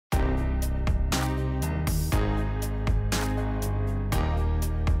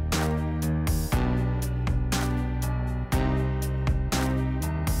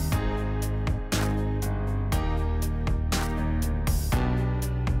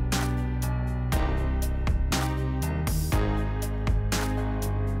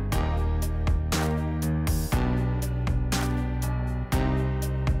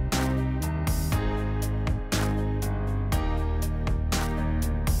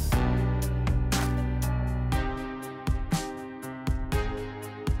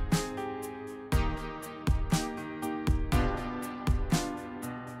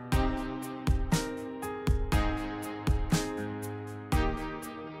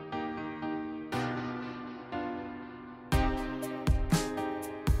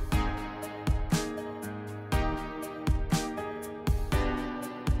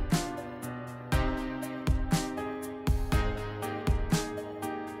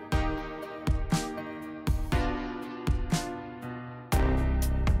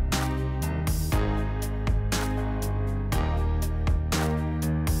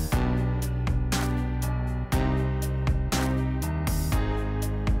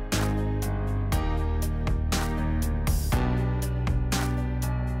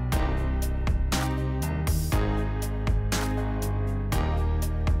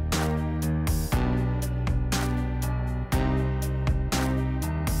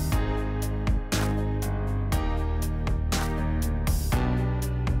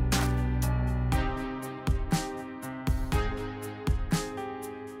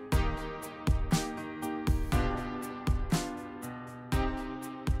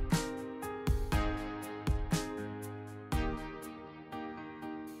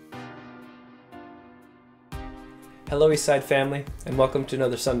Hello Eastside family, and welcome to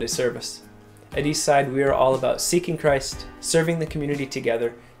another Sunday service. At Eastside, we are all about seeking Christ, serving the community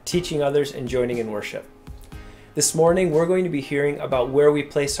together, teaching others, and joining in worship. This morning, we're going to be hearing about where we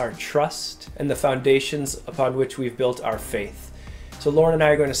place our trust and the foundations upon which we've built our faith. So Lauren and I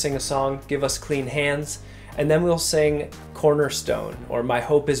are going to sing a song, Give Us Clean Hands, and then we'll sing Cornerstone, or My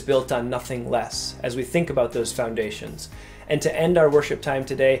Hope is Built on Nothing Less, as we think about those foundations. And to end our worship time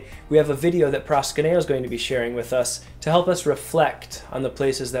today, we have a video that Proskeneo is going to be sharing with us to help us reflect on the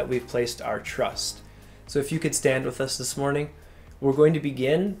places that we've placed our trust. So if you could stand with us this morning, we're going to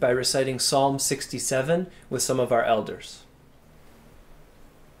begin by reciting Psalm 67 with some of our elders.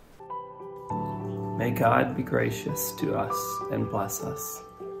 May God be gracious to us and bless us,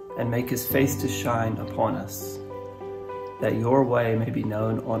 and make his face to shine upon us, that your way may be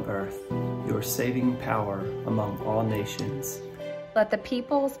known on earth, your saving power among all nations. Let the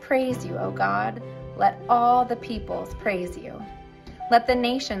peoples praise you, O God. Let all the peoples praise you. Let the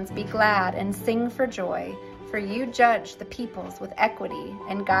nations be glad and sing for joy, for you judge the peoples with equity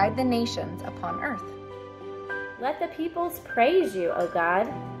and guide the nations upon earth. Let the peoples praise you, O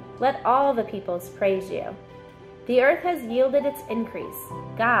God. Let all the peoples praise you. The earth has yielded its increase.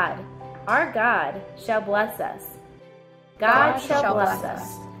 God, our God, shall bless us. God shall bless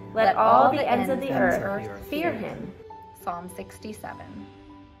us. Let all the ends of the earth fear him. Psalm 67.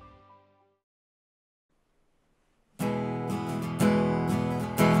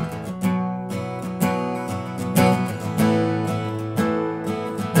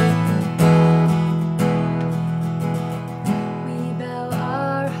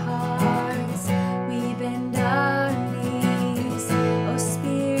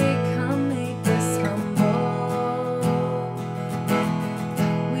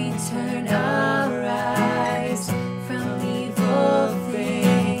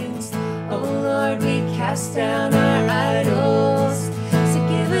 Cast down our idols, so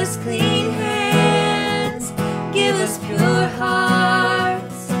give us clean hands, give us pure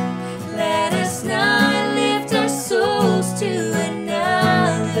hearts. Let us not lift our souls to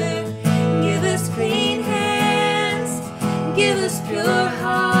another. Give us clean hands, give us pure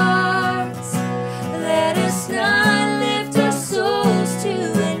hearts. Let us not lift our souls to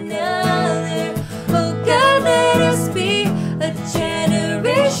another. Oh God, let us be a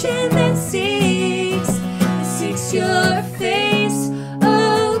generation that seeks your face,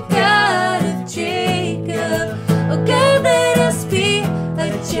 oh God of Jacob. Oh God, let us be a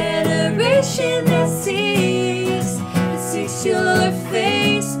generation that seeks your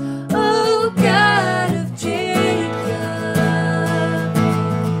face, oh God of Jacob.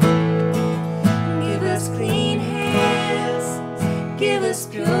 Give us clean hands, give us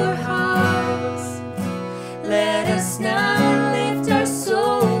pure hearts. Let us not lift our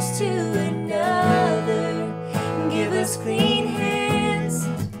souls to another. Give us clean hands,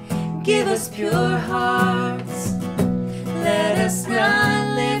 give us pure hearts. Let us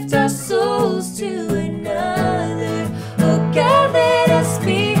not lift our souls to another. Oh God, let us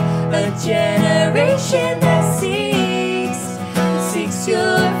be a generation that seeks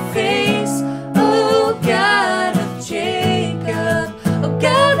your face, oh God of Jacob. Oh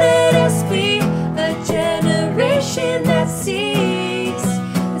God, let us be a generation that seeks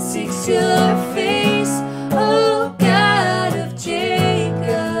your face, oh God of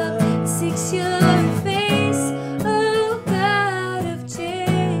Jacob, seeks your face, oh God of Jacob.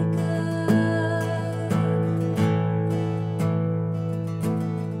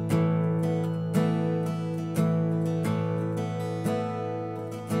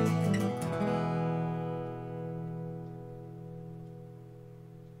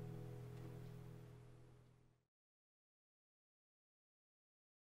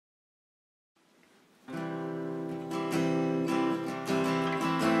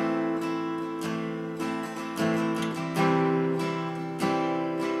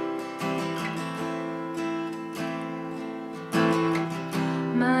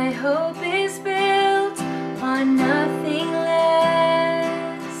 My hope is built on nothing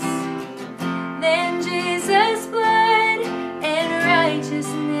less than Jesus' blood and righteousness.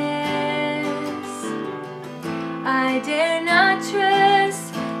 I dare not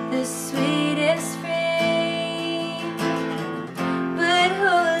trust the sweetest frame, but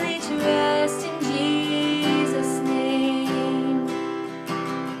wholly trust in Jesus' name.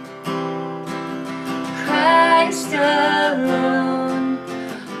 Christ alone,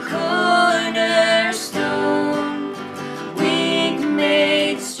 cornerstone, weak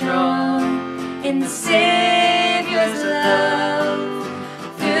made strong in the Savior's love.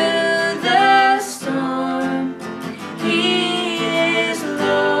 Through the storm, He is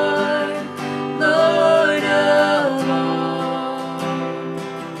Lord, Lord of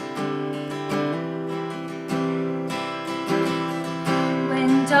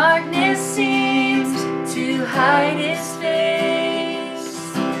darkness seems to hide His face,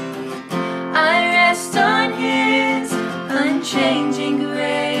 I rest on His unchanging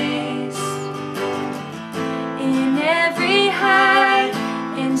grace. In every high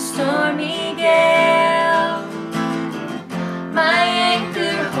and stormy gale, my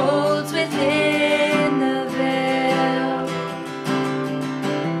anchor holds within the veil.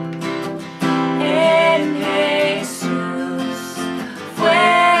 En Jesús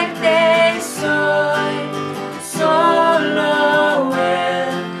fuerte soy, solo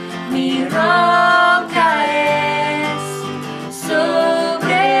Él mi roca es.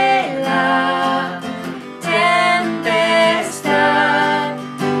 Sobre la tempestad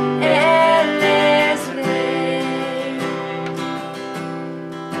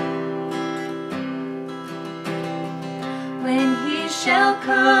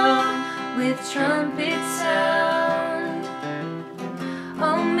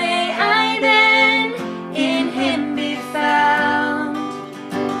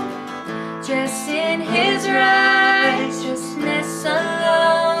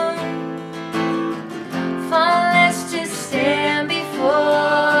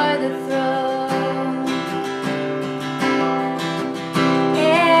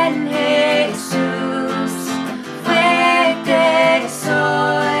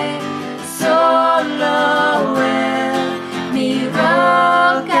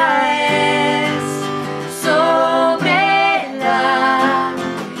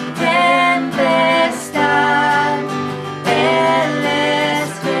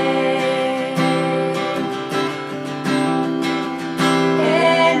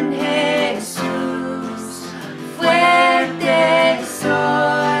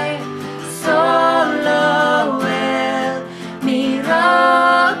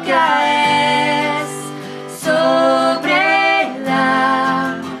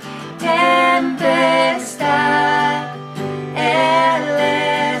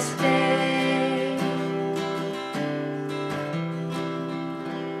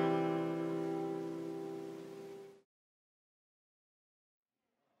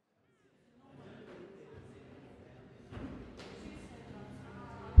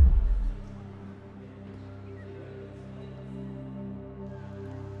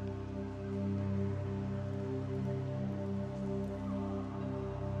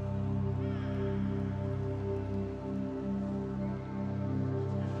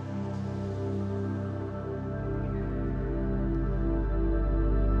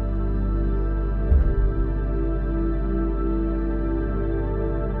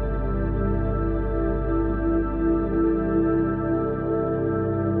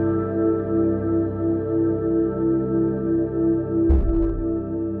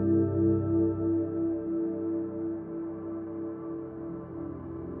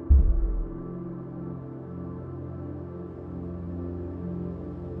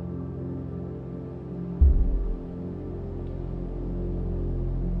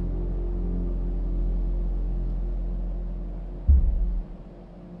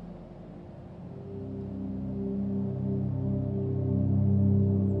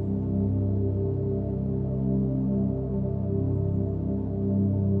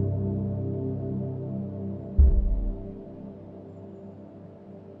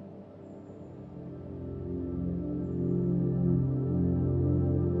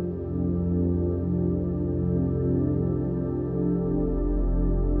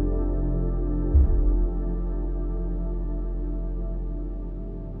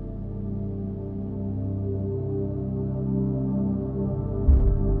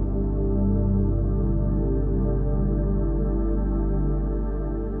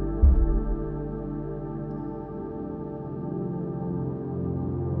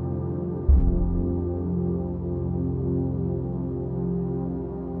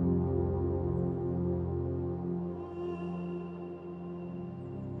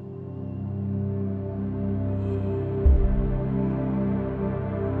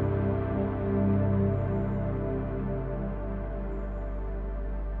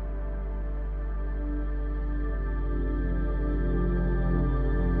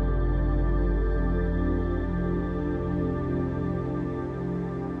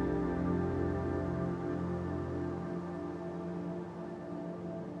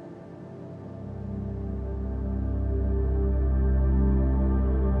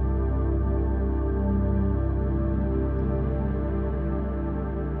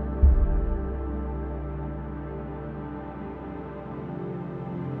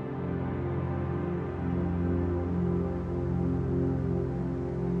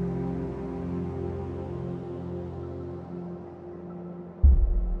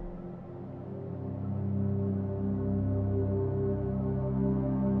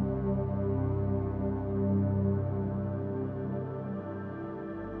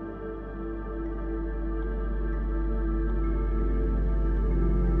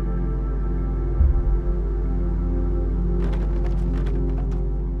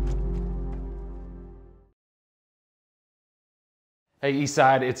Hey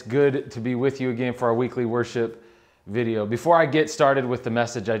Eastside, it's good to be with you again for our weekly worship video. Before I get started with the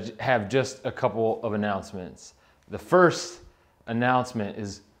message, I have just a couple of announcements. The first announcement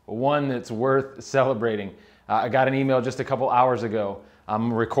is one that's worth celebrating. I got an email just a couple hours ago.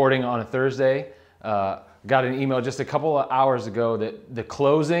 I'm recording on a Thursday. Got an email just a couple of hours ago that the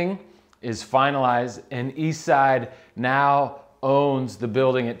closing is finalized and Eastside now owns the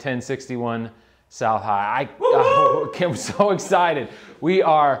building at 1061 South High. I'm so excited. We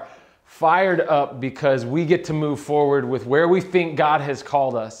are fired up because we get to move forward with where we think God has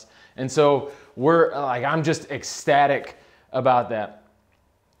called us. And so I'm just ecstatic about that.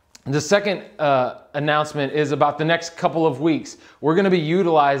 The second announcement is about the next couple of weeks. We're going to be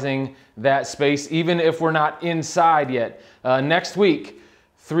utilizing that space even if we're not inside yet. Next week,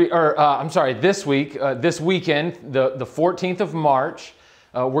 this weekend, the 14th of March,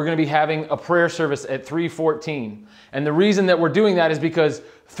 we're going to be having a prayer service at 3:14. And the reason that we're doing that is because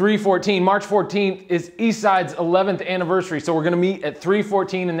March 14th is Eastside's 11th anniversary. So we're going to meet at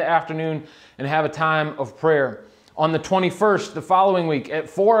 3:14 in the afternoon and have a time of prayer. On the 21st, the following week, at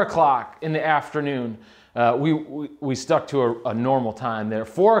 4 o'clock in the afternoon, we stuck to a normal time there.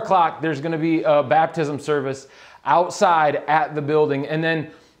 4 o'clock, there's going to be a baptism service outside at the building. And then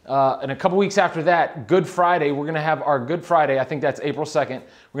and a couple weeks after that, Good Friday, we're going to have our Good Friday, I think that's April 2nd,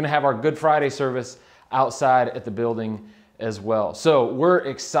 we're going to have our Good Friday service outside at the building as well. So we're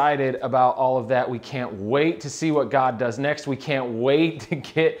excited about all of that. We can't wait to see what God does next. We can't wait to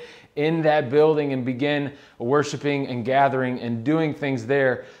get in that building and begin worshiping and gathering and doing things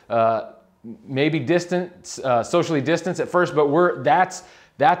there. Maybe socially distanced at first, but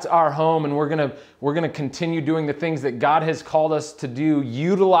that's our home, and we're gonna continue doing the things that God has called us to do,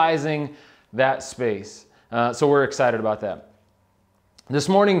 utilizing that space. So we're excited about that. This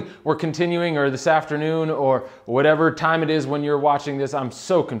morning we're continuing, or this afternoon, or whatever time it is when you're watching this. I'm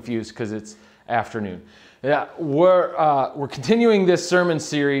so confused because it's afternoon. Yeah, we're continuing this sermon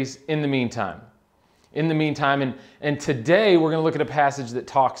series in the meantime. And today we're going to look at a passage that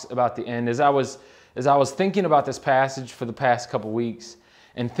talks about the end. As I was thinking about this passage for the past couple weeks,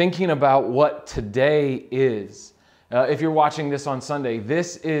 and thinking about what today is. If you're watching this on Sunday,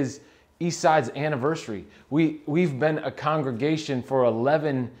 this is Eastside's anniversary. We've been a congregation for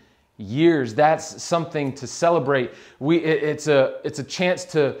 11 years. That's something to celebrate. It's a chance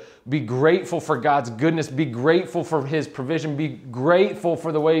to be grateful for God's goodness, be grateful for His provision, be grateful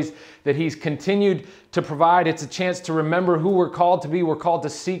for the ways that He's continued to provide. It's a chance to remember who we're called to be. We're called to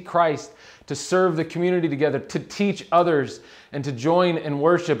seek Christ, to serve the community together, to teach others, and to join in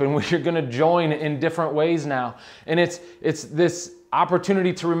worship. And we're going to join in different ways now. And it's this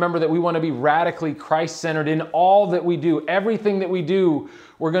opportunity to remember that we want to be radically Christ-centered in all that we do. Everything that we do,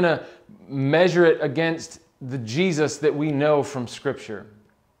 we're going to measure it against the Jesus that we know from Scripture.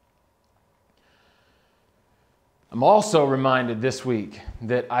 I'm also reminded this week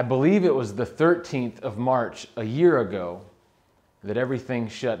that I believe it was the 13th of March a year ago that everything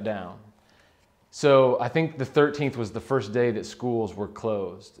shut down. So I think the 13th was the first day that schools were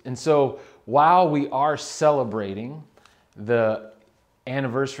closed. And so while we are celebrating the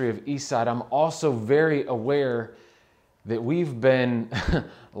anniversary of Eastside, I'm also very aware that we've been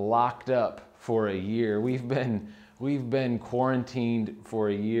locked up for a year. We've been quarantined for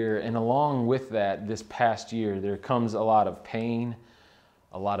a year. And along with that, this past year, there comes a lot of pain,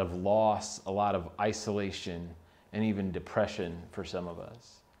 a lot of loss, a lot of isolation, and even depression for some of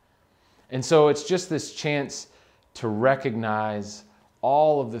us. And so it's just this chance to recognize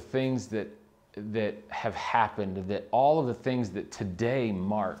all of the things that have happened, that all of the things that today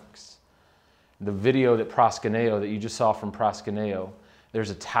marks. The video that you just saw from Proskeneo, there's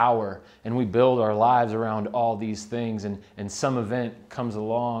a tower, and we build our lives around all these things, and some event comes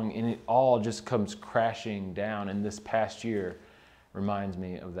along, and it all just comes crashing down, and this past year reminds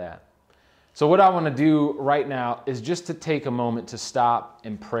me of that. So what I want to do right now is just to take a moment to stop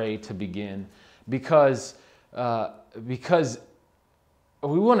and pray to begin, because we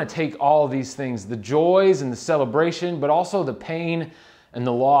want to take all of these things, the joys and the celebration, but also the pain and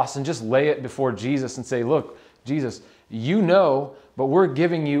the loss, and just lay it before Jesus and say, look, Jesus, you know, but we're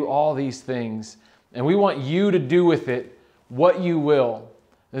giving you all these things, and we want you to do with it what you will.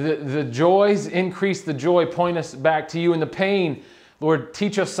 The joys, increase the joy, point us back to you, and the pain, Lord,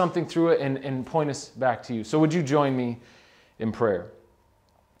 teach us something through it and point us back to you. So would you join me in prayer?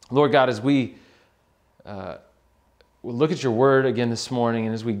 Lord God, as we look at your word again this morning,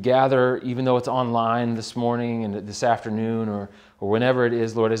 and as we gather, even though it's online this morning and this afternoon or whenever it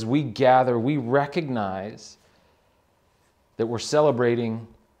is, Lord, as we gather, we recognize that we're celebrating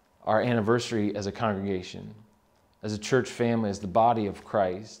our anniversary as a congregation. as a church family, as the body of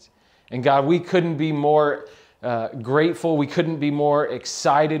Christ. And God, we couldn't be more grateful. We couldn't be more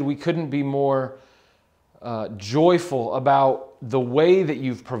excited. We couldn't be more joyful about the way that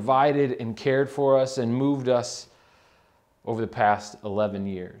you've provided and cared for us and moved us over the past 11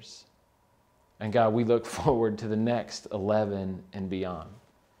 years. And God, we look forward to the next 11 and beyond.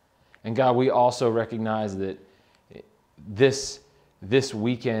 And God, we also recognize that this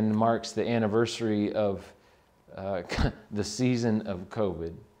weekend marks the anniversary of the season of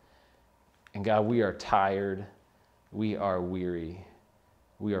COVID. And God, we are tired. We are weary.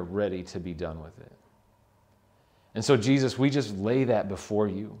 We are ready to be done with it. And so, Jesus, we just lay that before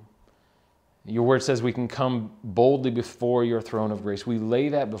you. Your word says we can come boldly before your throne of grace. We lay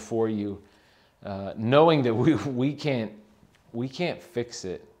that before you, knowing that we can't fix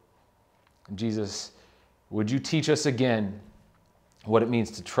it. Jesus, would you teach us again what it means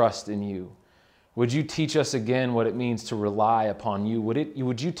to trust in you? Would you teach us again what it means to rely upon you?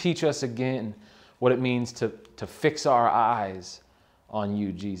 Would you teach us again what it means to fix our eyes on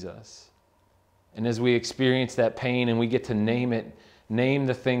you, Jesus? And as we experience that pain and we get to name it, name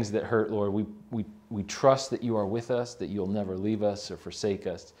the things that hurt, Lord, we trust that you are with us, that you'll never leave us or forsake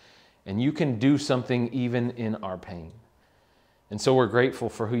us. And you can do something even in our pain. And so we're grateful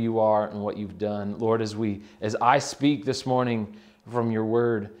for who you are and what you've done. Lord, as I speak this morning from your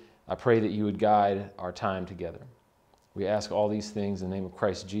word, I pray that you would guide our time together. We ask all these things in the name of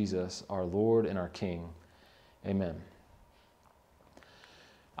Christ Jesus, our Lord and our King. Amen.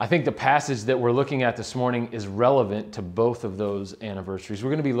 I think the passage that we're looking at this morning is relevant to both of those anniversaries. We're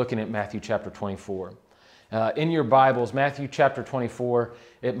going to be looking at Matthew chapter 24. In your Bibles, Matthew chapter 24,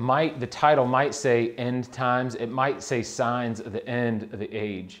 the title might say End Times. It might say Signs of the End of the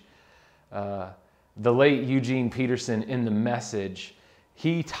Age. The late Eugene Peterson, in The Message,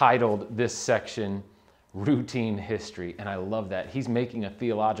 he titled this section Routine History, and I love that. He's making a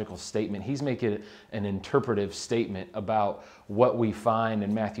theological statement. He's making an interpretive statement about what we find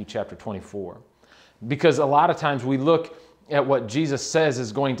in Matthew chapter 24. Because a lot of times we look at what Jesus says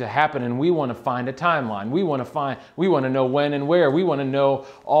is going to happen and we want to find a timeline. We want to know when and where. We want to know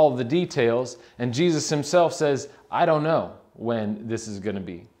all the details. And Jesus himself says, I don't know when this is going to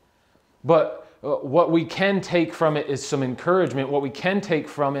be. But what we can take from it is some encouragement. What we can take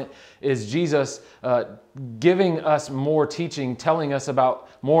from it is Jesus giving us more teaching, telling us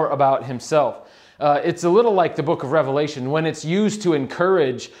more about himself. It's a little like the book of Revelation. When it's used to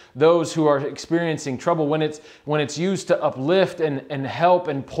encourage those who are experiencing trouble, when it's used to uplift and help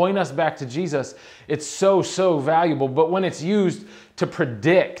and point us back to Jesus, it's so valuable. But when it's used to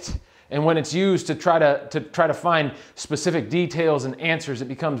predict and when it's used to try to find specific details and answers, it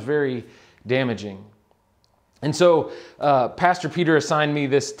becomes very damaging. And so Pastor Peter assigned me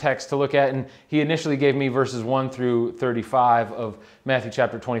this text to look at, and he initially gave me verses 1 through 35 of Matthew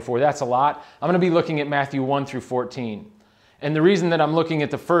chapter 24. That's a lot. I'm going to be looking at Matthew 1 through 14. And the reason that I'm looking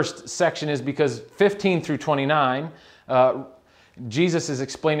at the first section is because 15 through 29, Jesus is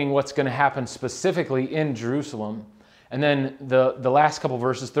explaining what's going to happen specifically in Jerusalem. And then the last couple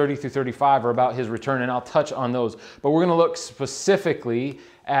verses, 30 through 35, are about his return, and I'll touch on those. But we're going to look specifically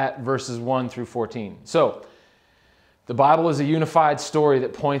at verses 1 through 14. So, the Bible is a unified story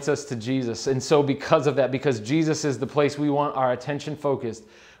that points us to Jesus. And so because of that, because Jesus is the place we want our attention focused,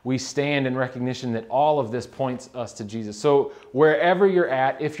 we stand in recognition that all of this points us to Jesus. So wherever you're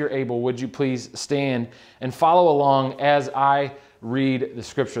at, if you're able, would you please stand and follow along as I read the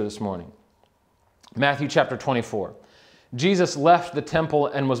scripture this morning. Matthew chapter 24. Jesus left the temple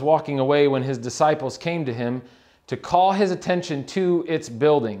and was walking away when his disciples came to him to call his attention to its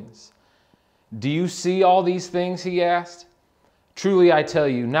buildings. Do you see all these things? He asked. Truly I tell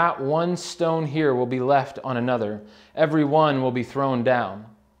you, not one stone here will be left on another. Every one will be thrown down.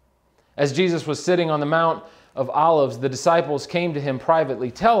 As Jesus was sitting on the Mount of Olives, the disciples came to him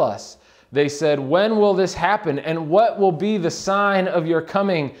privately. Tell us, they said, when will this happen? And what will be the sign of your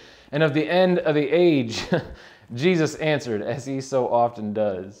coming and of the end of the age? Jesus answered, as he so often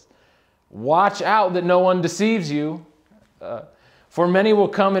does, watch out that no one deceives you. For many will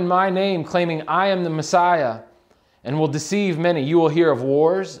come in my name, claiming I am the Messiah, and will deceive many. You will hear of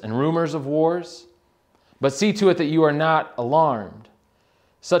wars and rumors of wars, but see to it that you are not alarmed.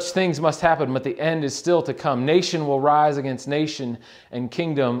 Such things must happen, but the end is still to come. Nation will rise against nation, and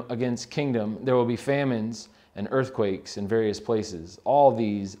kingdom against kingdom. There will be famines and earthquakes in various places. All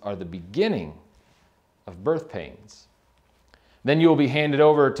these are the beginning of birth pains. Then you will be handed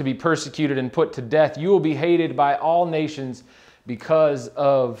over to be persecuted and put to death. You will be hated by all nations because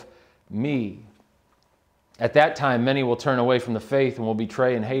of me. At that time, many will turn away from the faith and will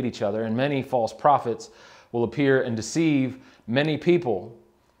betray and hate each other, and many false prophets will appear and deceive many people.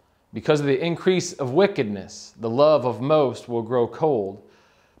 Because of the increase of wickedness, the love of most will grow cold.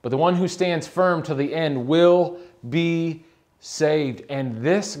 But the one who stands firm till the end will be saved. And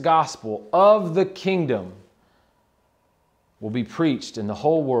this gospel of the kingdom will be preached in the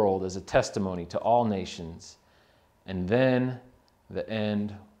whole world as a testimony to all nations. And then the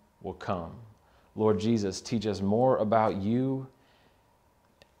end will come. Lord Jesus, teach us more about you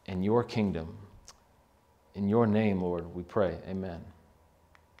and your kingdom. In your name, Lord, we pray. Amen.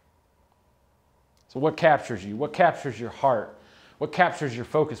 So what captures you? What captures your heart? What captures your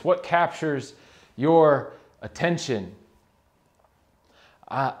focus? What captures your attention?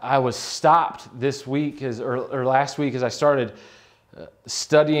 I was stopped this week or last week as I started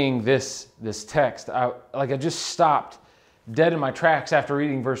studying this text. I just stopped dead in my tracks after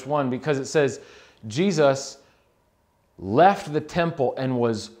reading verse 1 because it says Jesus left the temple and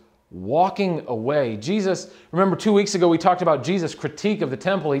was walking away. Jesus, remember 2 weeks ago we talked about Jesus' critique of the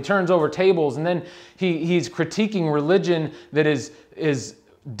temple. He turns over tables and then he's critiquing religion that is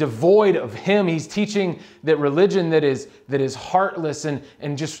devoid of him. He's teaching that religion that is heartless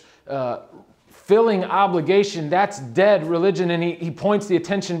and just filling obligation, that's dead religion, and he points the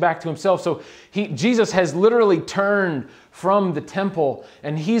attention back to himself. So Jesus has literally turned from the temple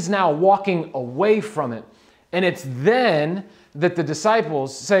and he's now walking away from it. And it's then that the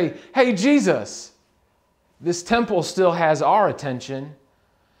disciples say, hey, Jesus, this temple still has our attention.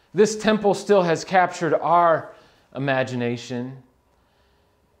 This temple still has captured our imagination.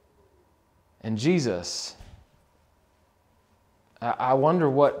 And Jesus, I wonder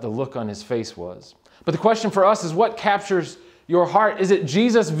what the look on his face was. But the question for us is, what captures your heart? Is it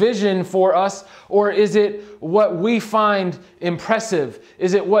Jesus' vision for us, or is it what we find impressive?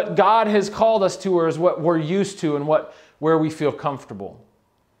 Is it what God has called us to, or is what we're used to and where we feel comfortable?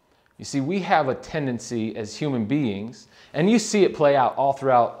 You see, we have a tendency as human beings, and you see it play out all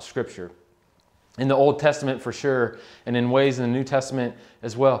throughout Scripture. In the Old Testament for sure, and in ways in the New Testament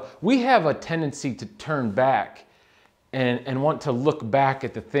as well. We have a tendency to turn back and want to look back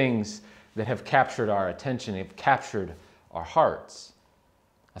at the things that have captured our attention, have captured our hearts.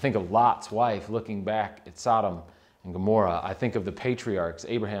 I think of Lot's wife looking back at Sodom and Gomorrah. I think of the patriarchs,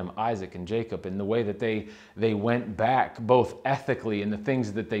 Abraham, Isaac, and Jacob, and the way that they went back, both ethically in the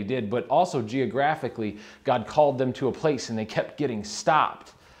things that they did, but also geographically. God called them to a place and they kept getting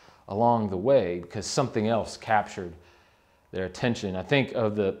stopped along the way because something else captured their attention. I think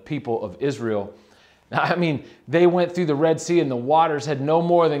of the people of Israel. I mean, they went through the Red Sea and the waters had no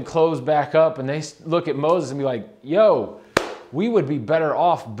more than closed back up, and they look at Moses and be like, yo, we would be better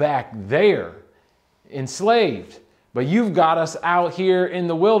off back there, enslaved, but you've got us out here in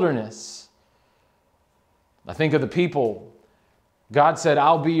the wilderness. I think of the people. God said,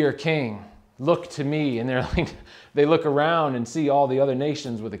 I'll be your king. Look to me. And they're like, they look around and see all the other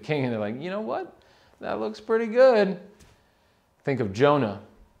nations with a king, and they're like, you know what? That looks pretty good. Think of Jonah,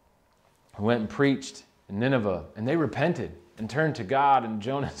 who went and preached in Nineveh, and they repented and turned to God, and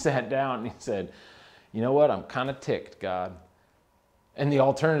Jonah sat down and he said, you know what? I'm kind of ticked, God. And the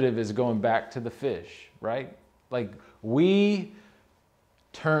alternative is going back to the fish, right? Like, we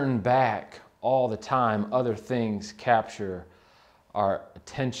turn back all the time. Other things capture our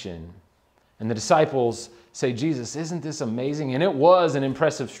attention. And the disciples say, Jesus, isn't this amazing? And it was an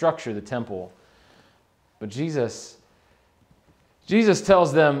impressive structure, the temple. But Jesus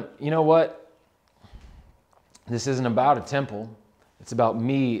tells them, you know what? This isn't about a temple. It's about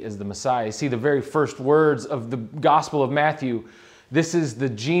me as the Messiah. You see, the very first words of the Gospel of Matthew, this is the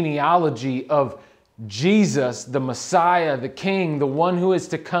genealogy of Jesus, the Messiah, the King, the one who is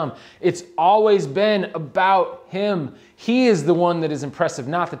to come. It's always been about him. He is the one that is impressive,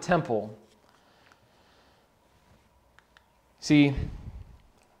 not the temple. See,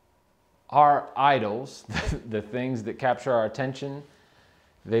 our idols, the things that capture our attention,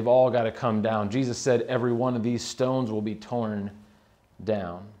 they've all got to come down. Jesus said every one of these stones will be torn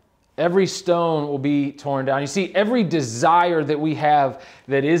down. Every stone will be torn down. You see, every desire that we have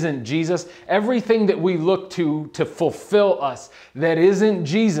that isn't Jesus, everything that we look to fulfill us that isn't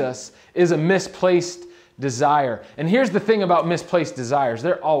Jesus is a misplaced desire. And here's the thing about misplaced desires.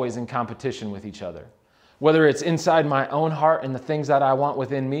 They're always in competition with each other. Whether it's inside my own heart and the things that I want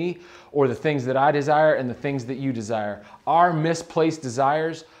within me, or the things that I desire and the things that you desire. Our misplaced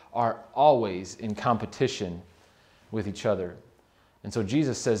desires are always in competition with each other. And so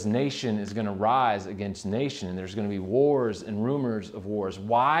Jesus says nation is going to rise against nation, and there's going to be wars and rumors of wars.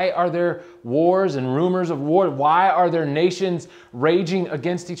 Why are there wars and rumors of war? Why are there nations raging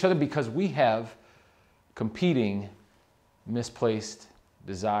against each other? Because we have competing misplaced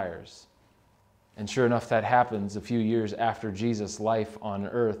desires. And sure enough, that happens a few years after Jesus' life on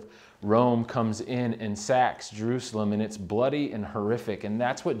earth. Rome comes in and sacks Jerusalem, and it's bloody and horrific. And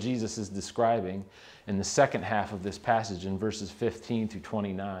that's what Jesus is describing in the second half of this passage in verses 15 through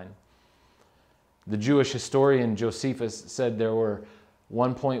 29. The Jewish historian Josephus said there were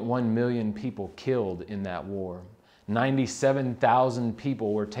 1.1 million people killed in that war. 97,000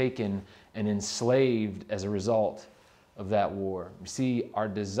 people were taken and enslaved as a result of that war. You see, our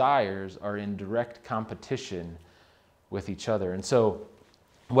desires are in direct competition with each other. And so,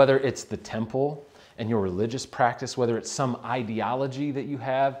 whether it's the temple and your religious practice, whether it's some ideology that you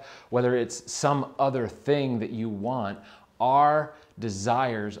have, whether it's some other thing that you want, our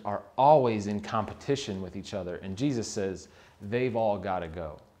desires are always in competition with each other. And Jesus says, they've all got to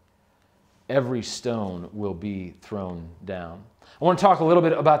go. Every stone will be thrown down. I want to talk a little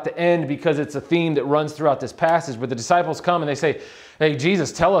bit about the end because it's a theme that runs throughout this passage. But the disciples come and they say, hey,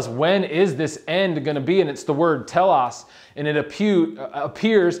 Jesus, tell us, when is this end going to be? And it's the word telos. And it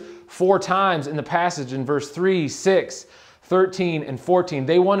appears 4 times in the passage in verse 3, 6, 13, and 14.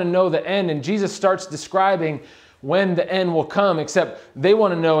 They want to know the end. And Jesus starts describing when the end will come, except they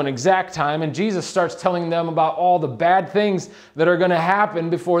want to know an exact time. And Jesus starts telling them about all the bad things that are going to happen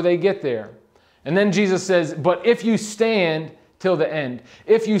before they get there. And then Jesus says, but if you stand till the end,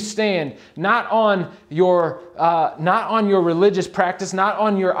 if you stand not on your religious practice, not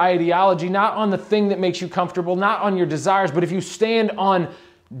on your ideology, not on the thing that makes you comfortable, not on your desires, but if you stand on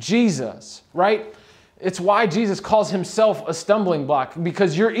Jesus, right? It's why Jesus calls himself a stumbling block,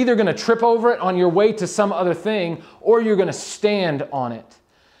 because you're either going to trip over it on your way to some other thing, or you're going to stand on it.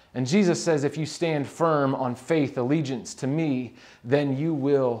 And Jesus says, if you stand firm on faith, allegiance to me, then you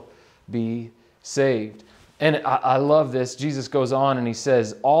will be saved. And I love this. Jesus goes on and he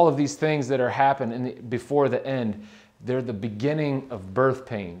says, all of these things that are happening before the end, they're the beginning of birth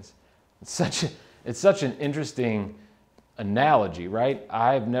pains. It's such an interesting analogy, right?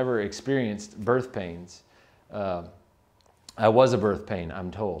 I've never experienced birth pains. I was a birth pain,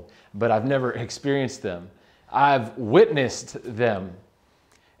 I'm told, but I've never experienced them. I've witnessed them.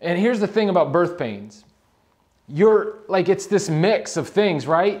 And here's the thing about birth pains. It's this mix of things,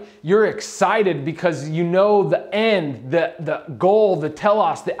 right? You're excited because you know the end, the goal, the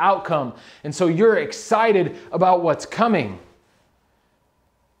telos, the outcome. And so you're excited about what's coming.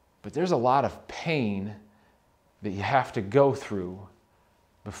 But there's a lot of pain that you have to go through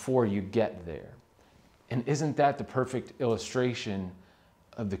before you get there. And isn't that the perfect illustration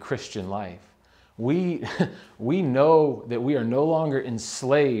of the Christian life? We know that we are no longer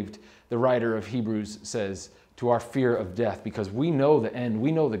enslaved, the writer of Hebrews says, to our fear of death, because we know the end,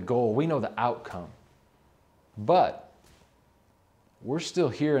 we know the goal, we know the outcome. But we're still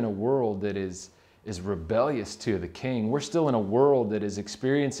here in a world that is rebellious to the King. We're still in a world that is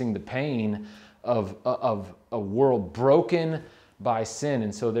experiencing the pain of a world broken by sin.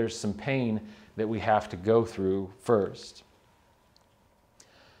 And so there's some pain that we have to go through first.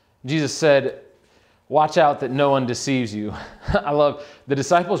 Jesus said, watch out that no one deceives you. I love, the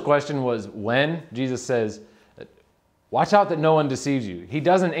disciples' question was when? Jesus says, watch out that no one deceives you. He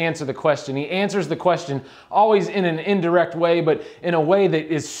doesn't answer the question. He answers the question always in an indirect way, but in a way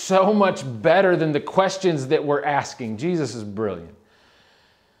that is so much better than the questions that we're asking. Jesus is brilliant.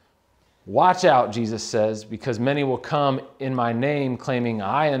 Watch out, Jesus says, because many will come in my name claiming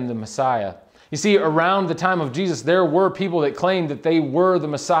I am the Messiah. You see, around the time of Jesus, there were people that claimed that they were the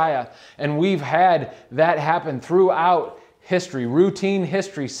Messiah. And we've had that happen throughout history, routine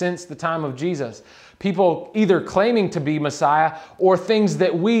history since the time of Jesus. People either claiming to be Messiah or things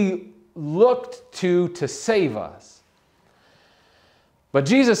that we looked to save us. But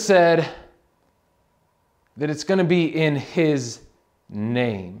Jesus said that it's going to be in his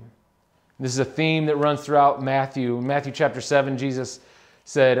name. This is a theme that runs throughout Matthew. In Matthew chapter 7, Jesus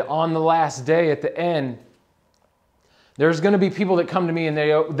said, on the last day at the end, there's going to be people that come to me and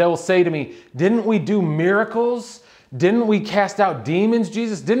they'll say to me, didn't we do miracles? Didn't we cast out demons,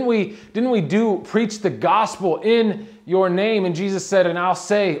 Jesus? Didn't we preach the gospel in your name? And Jesus said, and I'll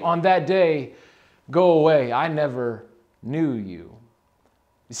say on that day, go away. I never knew you.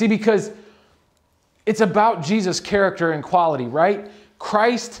 You see, because it's about Jesus' character and quality, right?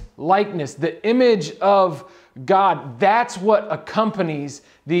 Christ likeness, the image of God. That's what accompanies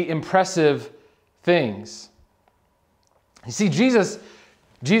the impressive things. You see, Jesus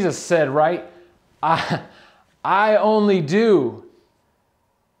said, right? I only do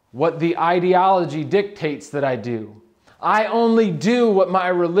what the ideology dictates that I do. I only do what my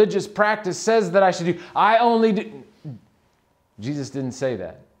religious practice says that I should do. I only do. Jesus didn't say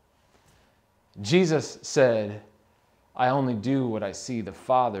that. Jesus said, I only do what I see the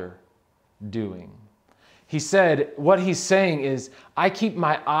Father doing. He said, what he's saying is, I keep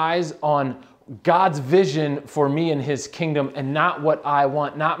my eyes on God's vision for me and his kingdom, and not what I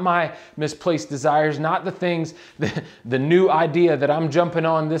want, not my misplaced desires, not the things, the new idea that I'm jumping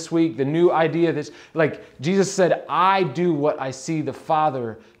on this week, the new idea that's like Jesus said, I do what I see the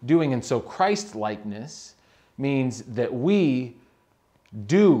Father doing. And so Christ-likeness means that we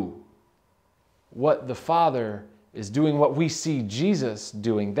do what the Father is doing, what we see Jesus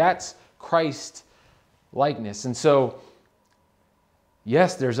doing. That's Christ-likeness. And so,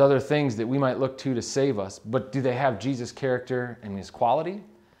 yes, there's other things that we might look to save us, but do they have Jesus' character and his quality?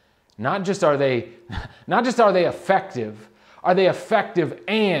 Not just are they effective, are they effective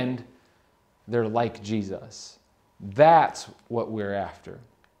and they're like Jesus? That's what we're after.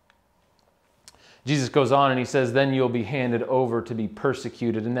 Jesus goes on and he says, then you'll be handed over to be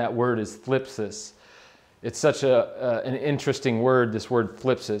persecuted. And that word is thlipsis. It's such an interesting word, this word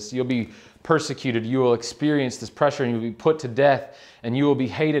thlipsis. You'll be persecuted. You will experience this pressure and you'll be put to death and you will be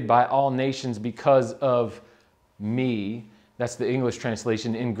hated by all nations because of me. That's the English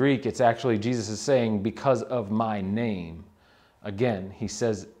translation. In Greek, it's actually Jesus is saying because of my name. Again, he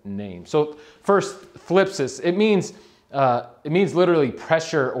says name. So first, thlipsis, it means literally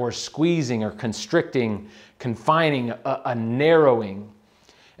pressure or squeezing or constricting, confining, a narrowing.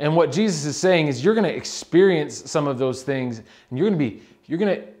 And what Jesus is saying is you're going to experience some of those things and you're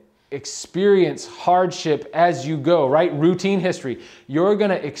going to experience hardship as you go, right? Routine history. You're going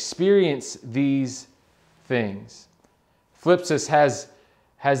to experience these things. Thlipsis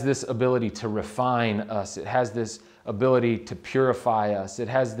has this ability to refine us. It has this ability to purify us. It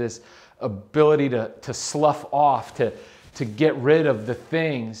has this ability to slough off, to get rid of the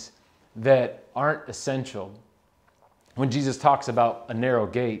things that aren't essential. When Jesus talks about a narrow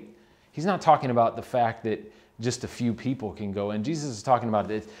gate, he's not talking about the fact that just a few people can go in. Jesus is talking about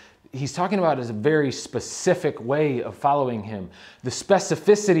it. He's talking about it as a very specific way of following him. The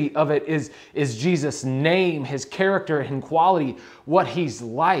specificity of it is Jesus' name, his character and quality, what he's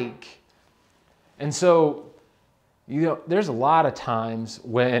like. And so, there's a lot of times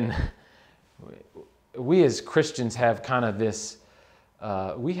when we as Christians have kind of this,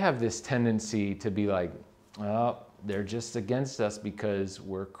 we have this tendency to be like, oh, they're just against us because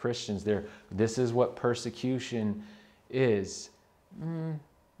we're Christians. This is what persecution is.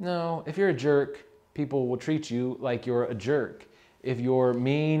 No, if you're a jerk, people will treat you like you're a jerk. If you're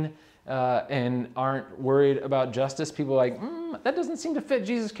mean and aren't worried about justice, people are like, that doesn't seem to fit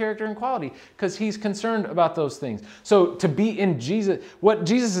Jesus' character and quality because he's concerned about those things. So to be in Jesus, what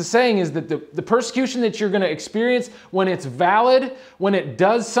Jesus is saying is that the persecution that you're going to experience when it's valid, when it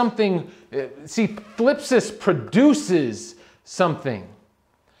does something, see, thlipsis produces something.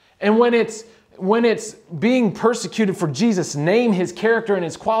 And when it's being persecuted for Jesus' name, his character, and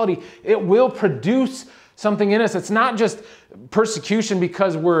his quality, it will produce something in us. It's not just persecution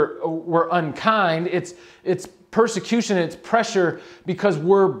because we're unkind. It's persecution, it's pressure because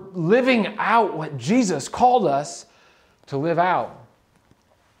we're living out what Jesus called us to live out.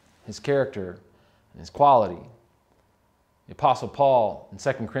 His character and his quality. The Apostle Paul in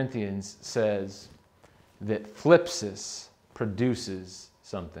 2 Corinthians says that thlipsis produces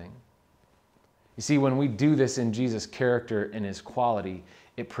something. You see, when we do this in Jesus' character and his quality,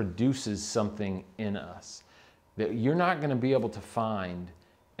 it produces something in us that you're not going to be able to find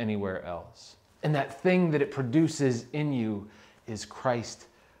anywhere else. And that thing that it produces in you is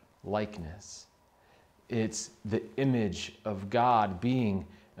Christ-likeness. It's the image of God being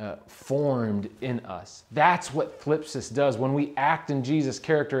formed in us. That's what thlipsis does. When we act in Jesus'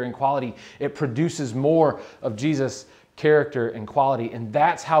 character and quality, it produces more of Jesus' character and quality. And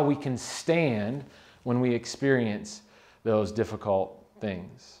that's how we can stand when we experience those difficult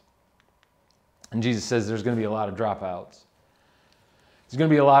things. And Jesus says there's going to be a lot of dropouts. There's going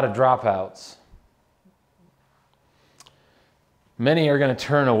to be a lot of dropouts. Many are going to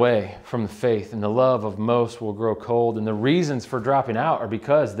turn away from the faith, and the love of most will grow cold. And the reasons for dropping out are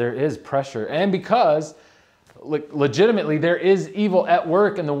because there is pressure and because legitimately there is evil at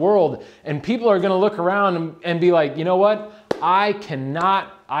work in the world. And people are going to look around and be like, you know what? I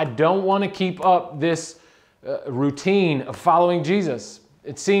don't want to keep up this routine of following Jesus.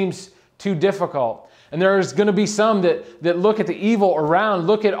 It seems too difficult. And there's going to be some that look at the evil around,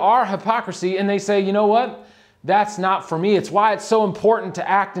 look at our hypocrisy, and they say, you know what? That's not for me. It's why it's so important to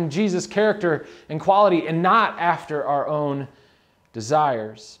act in Jesus' character and quality and not after our own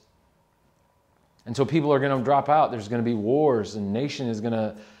desires. And so people are going to drop out. There's going to be wars, and nation is going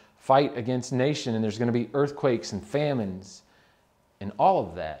to fight against nation, and there's going to be earthquakes and famines. And all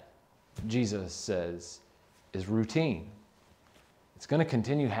of that, Jesus says, is routine. It's going to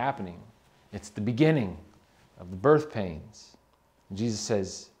continue happening. It's the beginning of the birth pains. And Jesus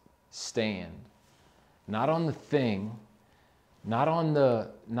says, stand. Not on the thing, not on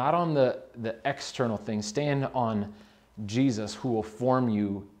the external thing. Stand on Jesus, who will form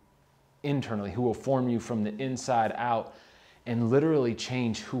you internally, who will form you from the inside out and literally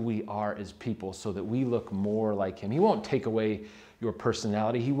change who we are as people so that we look more like him. He won't take away your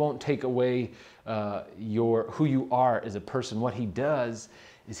personality. He won't take away who you are as a person. What he does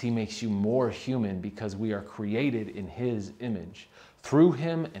is he makes you more human because we are created in his image, through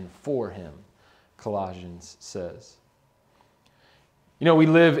him and for him, Colossians says. You know, we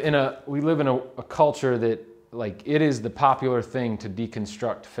live in a culture that, like, it is the popular thing to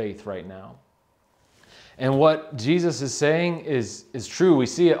deconstruct faith right now. And what Jesus is saying is true. We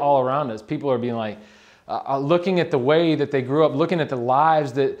see it all around us. People are being like, looking at the way that they grew up, looking at the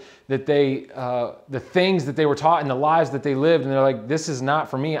lives the things that they were taught and the lives that they lived, and they're like, this is not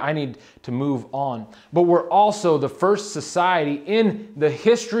for me. I need to move on. But we're also the first society in the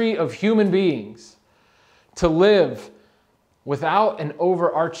history of human beings to live without an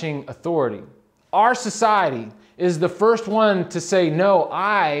overarching authority. Our society is the first one to say, no,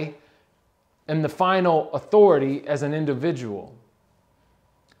 I am the final authority as an individual.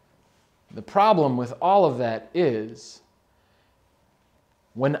 The problem with all of that is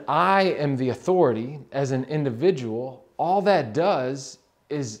when I am the authority as an individual, all that does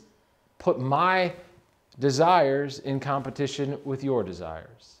is put my desires in competition with your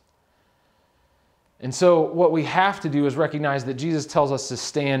desires. And so what we have to do is recognize that Jesus tells us to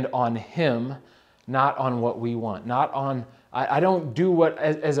stand on him, not on what we want, not on, I don't do what,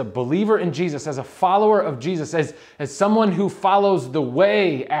 as a believer in Jesus, as a follower of Jesus, as someone who follows the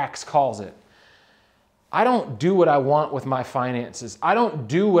way, Acts calls it. I don't do what I want with my finances. I don't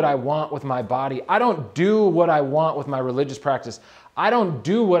do what I want with my body. I don't do what I want with my religious practice. I don't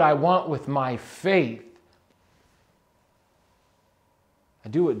do what I want with my faith. I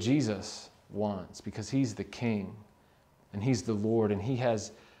do what Jesus wants because he's the King and he's the Lord and he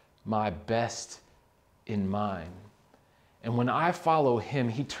has my best in mind. And when I follow him,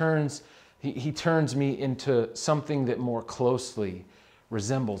 he turns me into something that more closely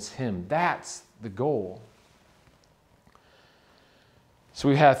resembles him. That's the goal. So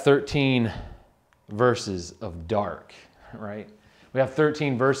we have 13 verses of dark, right? We have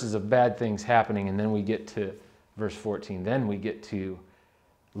 13 verses of bad things happening, and then we get to verse 14. Then we get to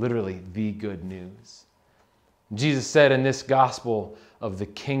literally the good news. Jesus said, in this gospel of the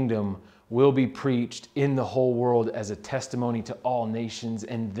kingdom will be preached in the whole world as a testimony to all nations,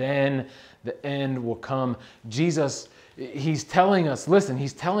 and then the end will come. Jesus, he's telling us, listen,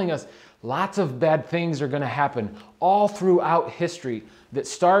 he's telling us lots of bad things are going to happen all throughout history that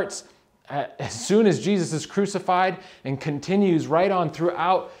starts as soon as Jesus is crucified and continues right on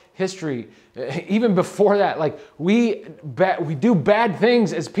throughout history. Even before that, like we do bad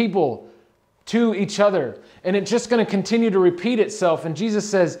things as people to each other, and it's just going to continue to repeat itself. And Jesus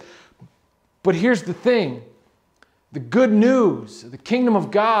says, but here's the thing, the good news, the kingdom of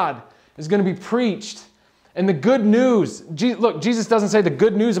God is going to be preached. And the good news, look, Jesus doesn't say the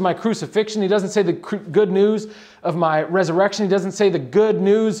good news of my crucifixion. He doesn't say the good news of my resurrection. He doesn't say the good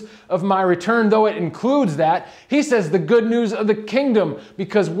news of my return, though it includes that. He says the good news of the kingdom,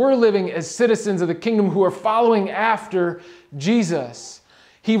 because we're living as citizens of the kingdom who are following after Jesus.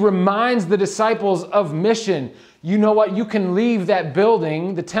 He reminds the disciples of mission. You know what? You can leave that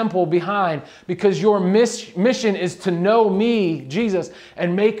building, the temple, behind, because your mission is to know me, Jesus,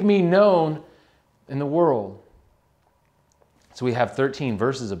 and make me known in the world. So we have 13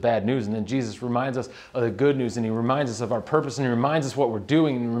 verses of bad news, and then Jesus reminds us of the good news, and he reminds us of our purpose, and he reminds us what we're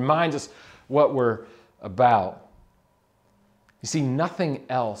doing, and he reminds us what we're about. You see, nothing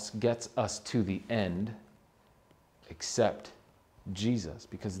else gets us to the end except Jesus,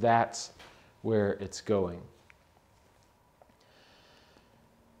 because that's where it's going.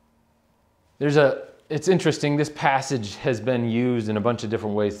 It's interesting, this passage has been used in a bunch of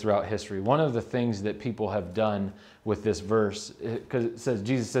different ways throughout history. One of the things that people have done with this verse, because it says,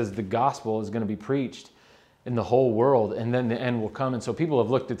 Jesus says the gospel is going to be preached in the whole world, and then the end will come. And so people have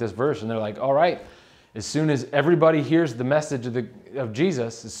looked at this verse and they're like, all right, as soon as everybody hears the message of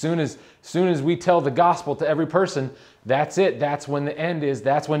Jesus, as soon as we tell the gospel to every person, that's it. That's when the end is.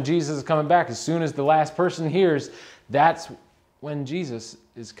 That's when Jesus is coming back. As soon as the last person hears, that's when Jesus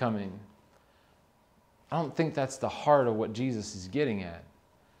is coming. I don't think that's the heart of what Jesus is getting at.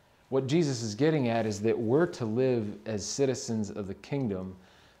 What Jesus is getting at is that we're to live as citizens of the kingdom,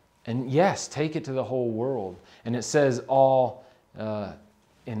 and yes, take it to the whole world. And it says all,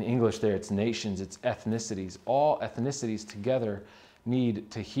 in English there, it's nations, it's ethnicities, all ethnicities together need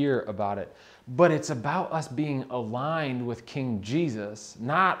to hear about it. But it's about us being aligned with King Jesus,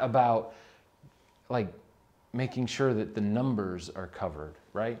 not about like making sure that the numbers are covered,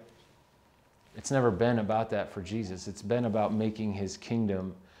 right? It's never been about that for Jesus. It's been about making his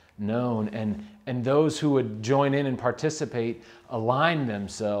kingdom known, and those who would join in and participate align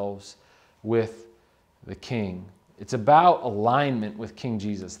themselves with the King. It's about alignment with King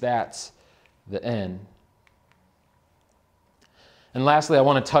Jesus. That's the end. And lastly, I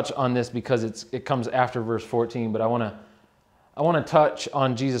want to touch on this because it comes after verse 14, but I want to touch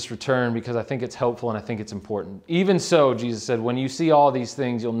on Jesus' return because I think it's helpful and I think it's important. Even so, Jesus said, when you see all these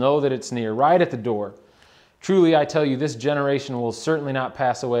things, you'll know that it's near, right at the door. Truly, I tell you, this generation will certainly not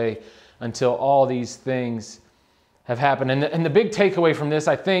pass away until all these things have happened. And the big takeaway from this,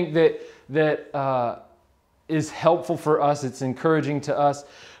 I think that is helpful for us. It's encouraging to us.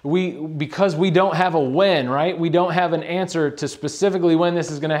 Because we don't have a when, right? We don't have an answer to specifically when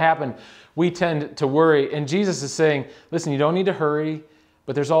this is going to happen. We tend to worry. And Jesus is saying, listen, you don't need to hurry,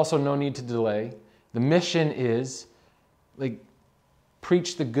 but there's also no need to delay. The mission is like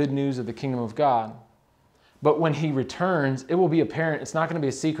preach the good news of the kingdom of God. But when he returns, it will be apparent. It's not going to be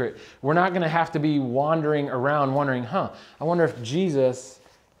a secret. We're not going to have to be wandering around wondering, I wonder if Jesus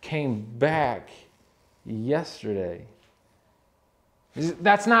came back yesterday.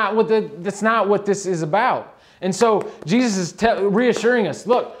 That's not what this is about. And so Jesus is reassuring us,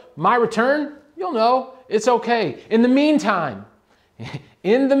 look, my return, you'll know, it's okay. In the meantime,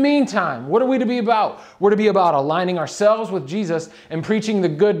 what are we to be about? We're to be about aligning ourselves with Jesus and preaching the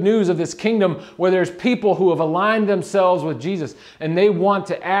good news of this kingdom where there's people who have aligned themselves with Jesus and they want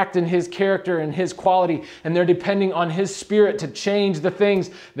to act in his character and his quality, and they're depending on his spirit to change the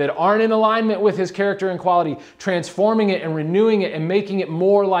things that aren't in alignment with his character and quality, transforming it and renewing it and making it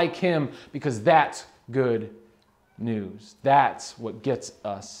more like him, because that's good news. That's what gets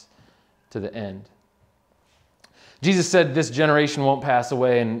us to the end. Jesus said this generation won't pass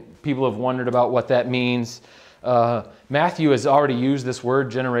away, and people have wondered about what that means. Matthew has already used this word,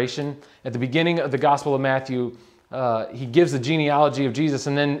 generation. At the beginning of the Gospel of Matthew, he gives the genealogy of Jesus,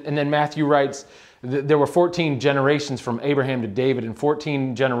 and then Matthew writes, there were 14 generations from Abraham to David, and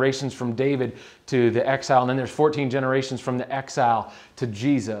 14 generations from David to the exile, and then there's 14 generations from the exile to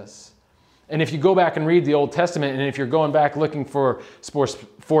Jesus. And if you go back and read the Old Testament, and if you're going back looking for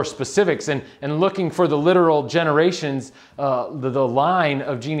specifics and looking for the literal generations, the line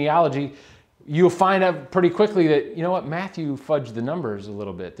of genealogy, you'll find out pretty quickly that, you know what, Matthew fudged the numbers a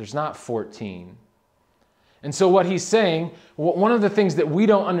little bit. There's not 14. And so what he's saying, one of the things that we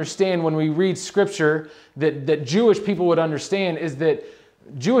don't understand when we read Scripture that Jewish people would understand is that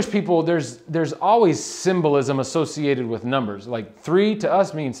Jewish people, there's always symbolism associated with numbers. Like 3 to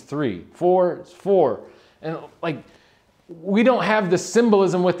us means 3, 4 is 4. And like we don't have the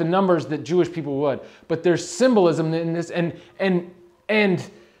symbolism with the numbers that Jewish people would, but there's symbolism in this, and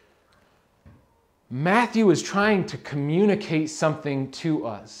Matthew is trying to communicate something to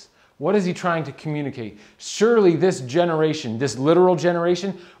us. What is he trying to communicate? Surely this generation, this literal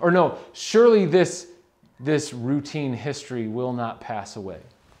generation, or no, surely this routine history will not pass away.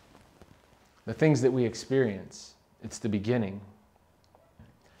 The things that we experience, it's the beginning.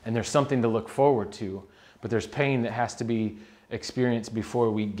 And there's something to look forward to, but there's pain that has to be experienced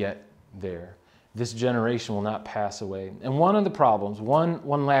before we get there. This generation will not pass away. And one of the problems,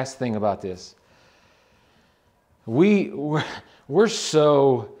 one last thing about this, we are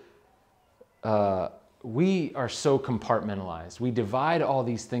so compartmentalized. We divide all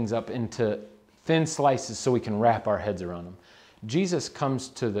these things up into thin slices so we can wrap our heads around them. Jesus comes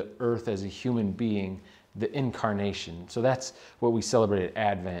to the earth as a human being, the incarnation. So that's what we celebrate at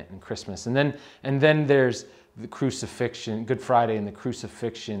Advent and Christmas. And then there's the crucifixion, Good Friday and the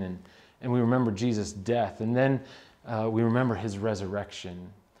crucifixion, and we remember Jesus' death. And then we remember his resurrection.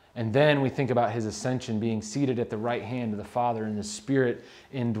 And then we think about his ascension, being seated at the right hand of the Father, and the Spirit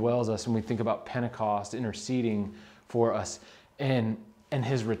indwells us. And we think about Pentecost interceding for us. And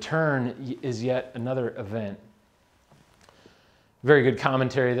his return is yet another event. Very good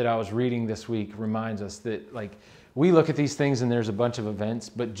commentary that I was reading this week reminds us that, like, we look at these things and there's a bunch of events,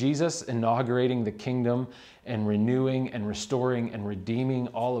 but Jesus inaugurating the kingdom and renewing and restoring and redeeming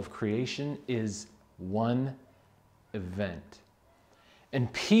all of creation is one event.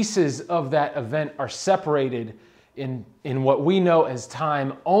 And pieces of that event are separated in what we know as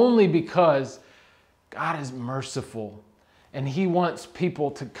time only because God is merciful. And he wants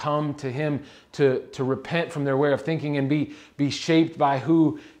people to come to him to repent from their way of thinking and be shaped by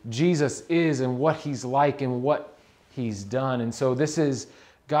who Jesus is and what he's like and what he's done. And so this is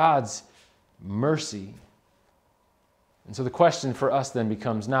God's mercy. And so the question for us then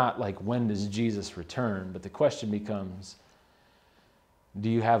becomes not like, when does Jesus return? But the question becomes, do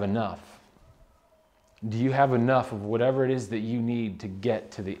you have enough? Do you have enough of whatever it is that you need to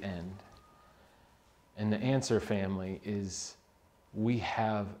get to the end? And the answer, family, is we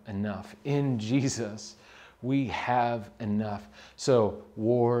have enough. In Jesus, we have enough. So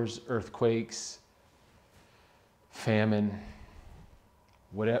wars, earthquakes, famine,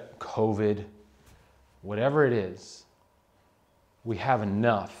 whatever, COVID, whatever it is, we have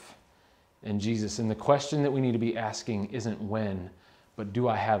enough in Jesus. And the question that we need to be asking isn't when, but do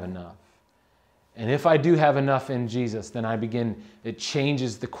I have enough? And if I do have enough in Jesus, then it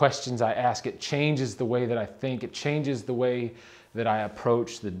changes the questions I ask. It changes the way that I think. It changes the way that I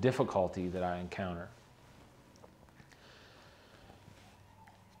approach the difficulty that I encounter.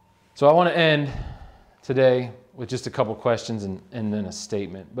 So I want to end today with just a couple questions and then a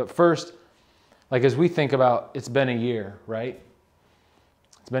statement. But first, like as we think about, it's been a year, right?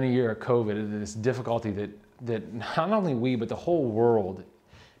 It's been a year of COVID, this difficulty that not only we, but the whole world,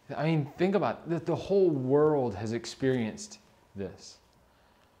 I mean, think about that, the whole world has experienced this.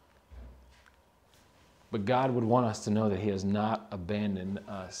 But God would want us to know that He has not abandoned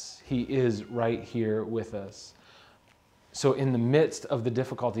us. He is right here with us. So in the midst of the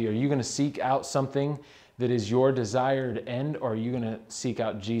difficulty, are you going to seek out something that is your desired end, or are you going to seek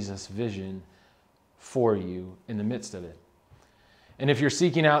out Jesus' vision for you in the midst of it? And if you're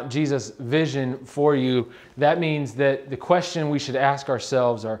seeking out Jesus' vision for you, that means that the question we should ask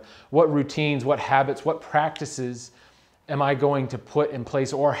ourselves are, what routines, what habits, what practices am I going to put in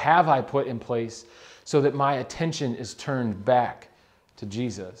place, or have I put in place, so that my attention is turned back to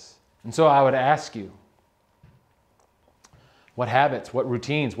Jesus? And so I would ask you, what habits, what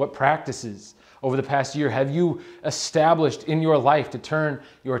routines, what practices over the past year have you established in your life to turn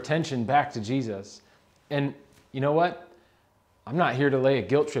your attention back to Jesus? And you know what? I'm not here to lay a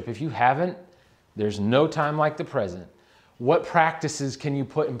guilt trip. If you haven't, there's no time like the present. What practices can you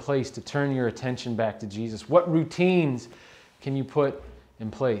put in place to turn your attention back to Jesus? What routines can you put in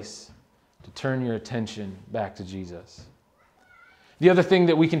place to turn your attention back to Jesus? The other thing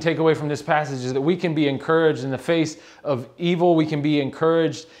that we can take away from this passage is that we can be encouraged in the face of evil. We can be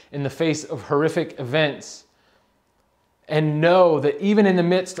encouraged in the face of horrific events. And know that even in the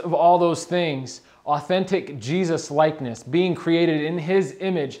midst of all those things, authentic Jesus likeness, being created in His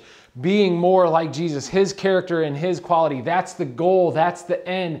image, being more like Jesus, His character and His quality, that's the goal, that's the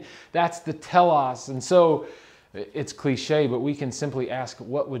end, that's the telos. And so it's cliche, but we can simply ask,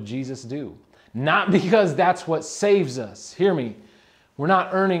 what would Jesus do? Not because that's what saves us. Hear me. We're not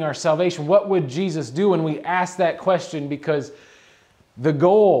earning our salvation. What would Jesus do? And we ask that question because the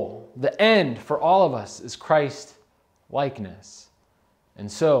goal, the end for all of us is Christ likeness.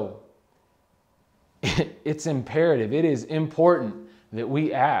 And so it's imperative, it is important that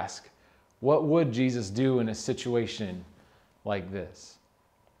we ask, what would Jesus do in a situation like this?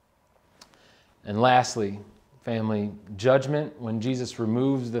 And lastly, family, judgment, when Jesus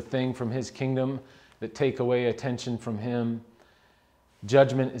removes the thing from His kingdom that take away attention from Him,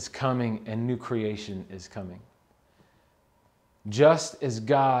 judgment is coming and new creation is coming. Just as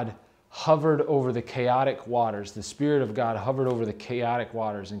God hovered over the chaotic waters, the Spirit of God hovered over the chaotic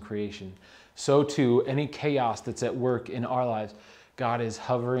waters in creation, so too, any chaos that's at work in our lives, God is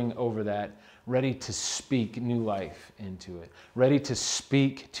hovering over that, ready to speak new life into it, ready to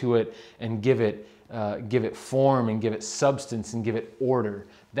speak to it and give it form and give it substance and give it order.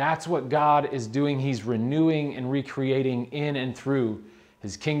 That's what God is doing. He's renewing and recreating in and through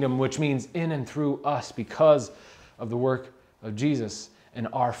His kingdom, which means in and through us because of the work of Jesus and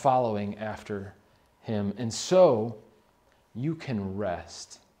our following after Him. And so you can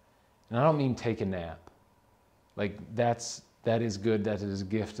rest. And I don't mean take a nap. Like that is good. That is a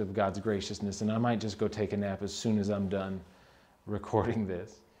gift of God's graciousness. And I might just go take a nap as soon as I'm done recording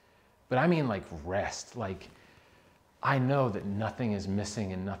this. But I mean like rest. Like I know that nothing is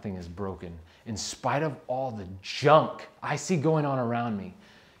missing and nothing is broken. In spite of all the junk I see going on around me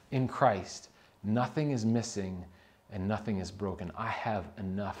in Christ, nothing is missing and nothing is broken. I have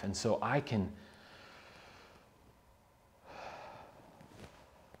enough. And so I can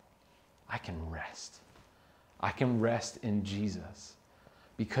rest. I can rest in Jesus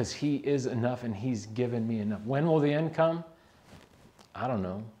because He is enough and He's given me enough. When will the end come? I don't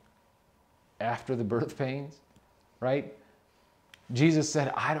know. After the birth pains, right? Jesus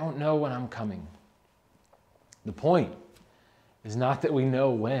said, I don't know when I'm coming. The point is not that we know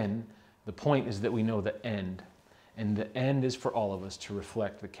when. The point is that we know the end. And the end is for all of us to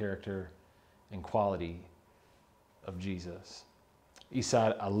reflect the character and quality of Jesus.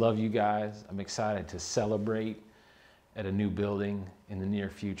 Eastside, I love you guys. I'm excited to celebrate at a new building in the near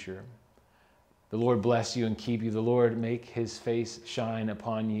future. The Lord bless you and keep you. The Lord make his face shine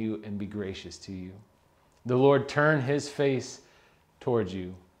upon you and be gracious to you. The Lord turn his face towards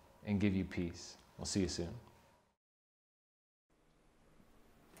you and give you peace. We'll see you soon.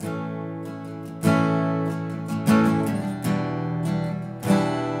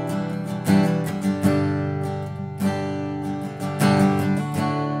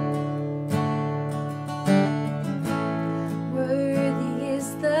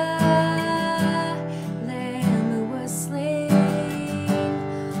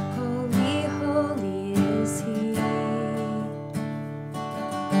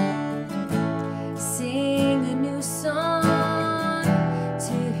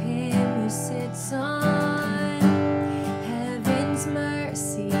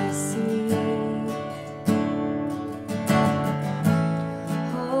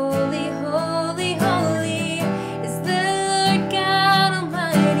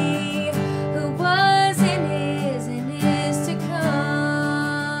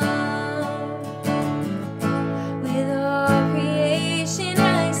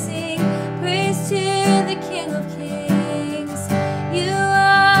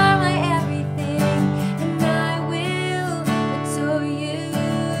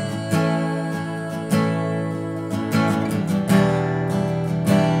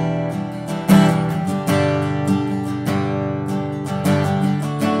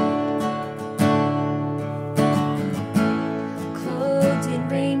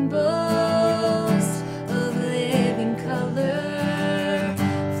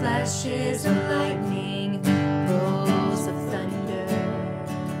 Flashes of